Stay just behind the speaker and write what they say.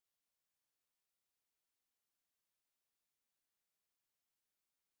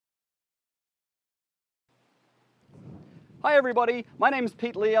Hi everybody, my name is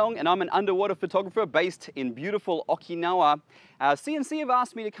Pete Leong and I'm an underwater photographer based in beautiful Okinawa. SEA&SEA have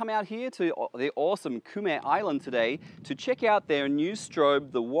asked me to come out here to the awesome Kume Island today to check out their new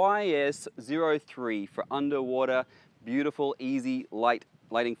strobe, the YS-03, for underwater, beautiful, easy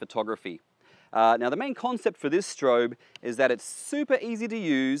lighting photography. Now the main concept for this strobe is that it's super easy to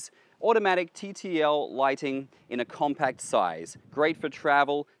use, automatic TTL lighting in a compact size. Great for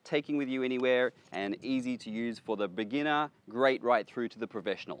travel, taking with you anywhere, and easy to use for the beginner, great right through to the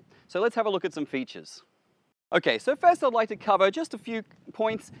professional. So let's have a look at some features. Okay, so first I'd like to cover just a few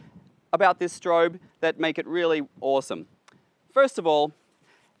points about this strobe that make it really awesome. First of all,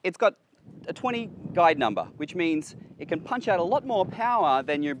 it's got a 20 guide number, which means it can punch out a lot more power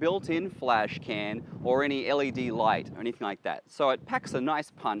than your built-in flash can or any LED light or anything like that. So it packs a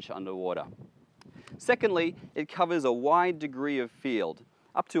nice punch underwater. Secondly, it covers a wide degree of field,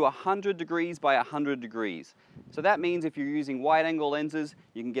 up to 100 degrees by 100 degrees. So that means if you're using wide-angle lenses,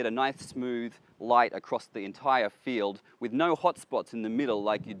 you can get a nice smooth light across the entire field with no hot spots in the middle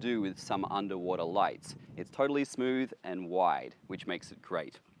like you do with some underwater lights. It's totally smooth and wide, which makes it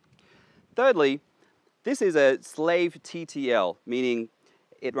great. Thirdly, this is a slave TTL, meaning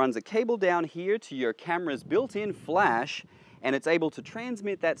it runs a cable down here to your camera's built-in flash, and it's able to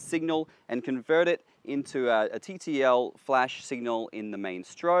transmit that signal and convert it into a TTL flash signal in the main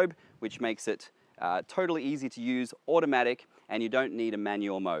strobe, which makes it totally easy to use, automatic, and you don't need a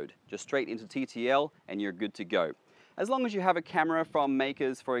manual mode. Just straight into TTL and you're good to go. As long as you have a camera from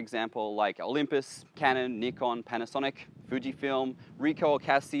makers, for example, like Olympus, Canon, Nikon, Panasonic, Fujifilm, Ricoh or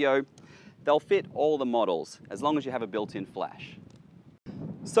Casio, they'll fit all the models, as long as you have a built-in flash.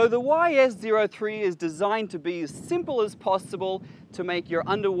 So the YS-03 is designed to be as simple as possible to make your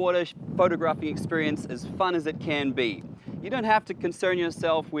underwater photographing experience as fun as it can be. You don't have to concern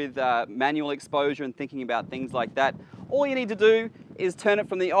yourself with manual exposure and thinking about things like that. All you need to do is turn it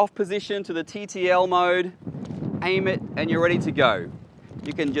from the off position to the TTL mode, aim it, and you're ready to go.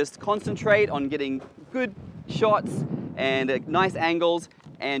 You can just concentrate on getting good shots and nice angles,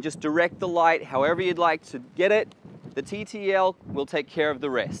 and just direct the light however you'd like to get it. The TTL will take care of the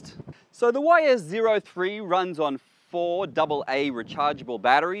rest. So the YS-03 runs on 4 AA rechargeable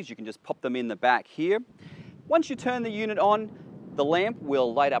batteries. You can just pop them in the back here. Once you turn the unit on, the lamp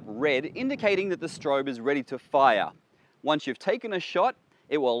will light up red, indicating that the strobe is ready to fire. Once you've taken a shot,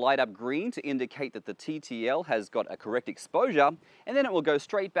 it will light up green to indicate that the TTL has got a correct exposure, and then it will go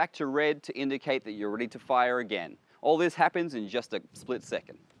straight back to red to indicate that you're ready to fire again. All this happens in just a split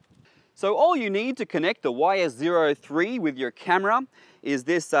second. So all you need to connect the YS-03 with your camera is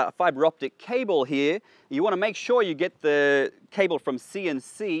this fiber optic cable here. You want to make sure you get the cable from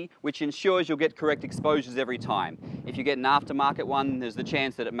SEA&SEA, which ensures you'll get correct exposures every time. If you get an aftermarket one, there's the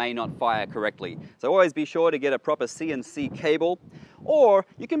chance that it may not fire correctly. So always be sure to get a proper SEA&SEA cable. Or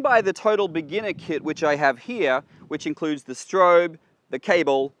you can buy the total beginner kit, which I have here, which includes the strobe, the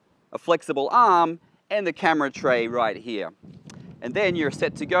cable, a flexible arm, and the camera tray right here. And then you're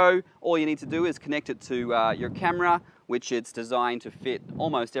set to go. All you need to do is connect it to your camera, which it's designed to fit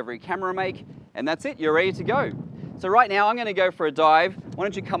almost every camera make, and that's it, you're ready to go. So right now I'm going to go for a dive. Why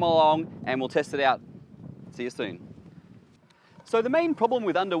don't you come along and we'll test it out. See you soon. So the main problem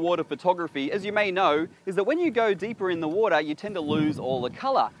with underwater photography, as you may know, is that when you go deeper in the water, you tend to lose all the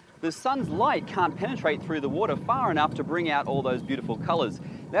color. The sun's light can't penetrate through the water far enough to bring out all those beautiful colors.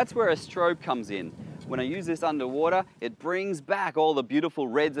 That's where a strobe comes in. When I use this underwater, it brings back all the beautiful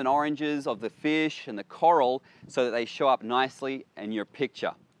reds and oranges of the fish and the coral so that they show up nicely in your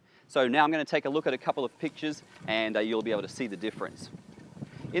picture. So now I'm going to take a look at a couple of pictures and you'll be able to see the difference.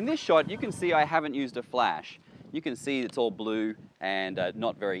 In this shot, you can see I haven't used a flash. You can see it's all blue and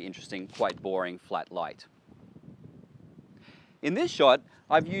not very interesting, quite boring flat light. In this shot,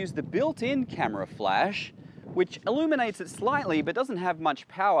 I've used the built-in camera flash, which illuminates it slightly but doesn't have much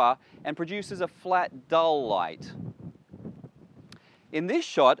power and produces a flat, dull light. In this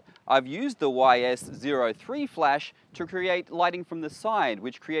shot, I've used the YS-03 flash to create lighting from the side,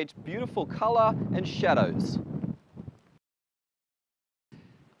 which creates beautiful color and shadows.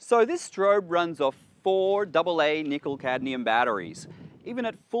 So this strobe runs off 4 AA nickel cadmium batteries. Even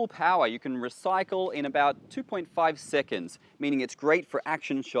at full power, you can recycle in about 2.5 seconds, meaning it's great for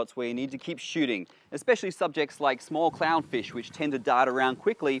action shots where you need to keep shooting, especially subjects like small clownfish, which tend to dart around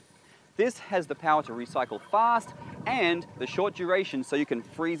quickly. This has the power to recycle fast and the short duration, so you can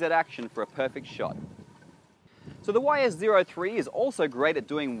freeze that action for a perfect shot. So the YS-03 is also great at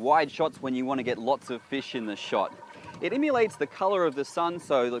doing wide shots when you want to get lots of fish in the shot. It emulates the color of the sun,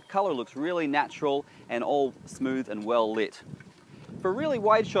 so the color looks really natural and all smooth and well lit. For really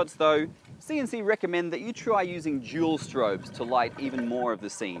wide shots though, SEA&SEA recommend that you try using dual strobes to light even more of the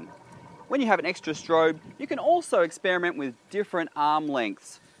scene. When you have an extra strobe, you can also experiment with different arm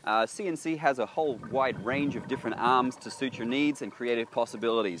lengths. SEA&SEA has a whole wide range of different arms to suit your needs and creative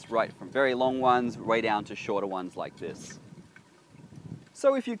possibilities, right from very long ones way down to shorter ones like this.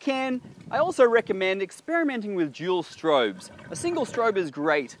 So if you can, I also recommend experimenting with dual strobes. A single strobe is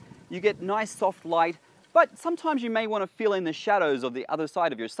great. You get nice soft light, but sometimes you may want to fill in the shadows of the other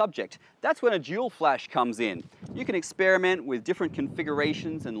side of your subject. That's when a dual flash comes in. You can experiment with different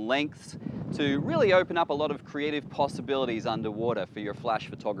configurations and lengths to really open up a lot of creative possibilities underwater for your flash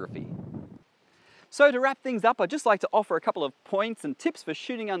photography. So to wrap things up, I'd just like to offer a couple of points and tips for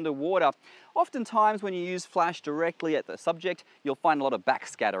shooting underwater. Oftentimes when you use flash directly at the subject, you'll find a lot of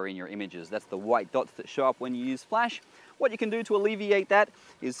backscatter in your images. That's the white dots that show up when you use flash. What you can do to alleviate that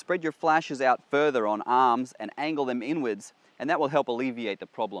is spread your flashes out further on arms and angle them inwards, and that will help alleviate the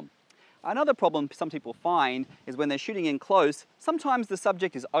problem. Another problem some people find is when they're shooting in close, sometimes the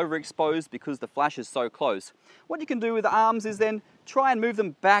subject is overexposed because the flash is so close. What you can do with the arms is then try and move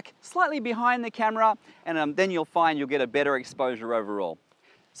them back slightly behind the camera, and then you'll find you'll get a better exposure overall.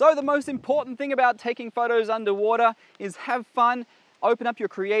 So the most important thing about taking photos underwater is have fun, open up your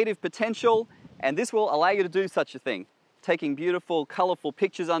creative potential, and this will allow you to do such a thing. Taking beautiful, colorful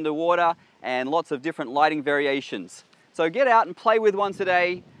pictures underwater and lots of different lighting variations. So get out and play with one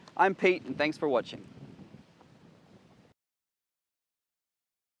today. I'm Pete, and thanks for watching.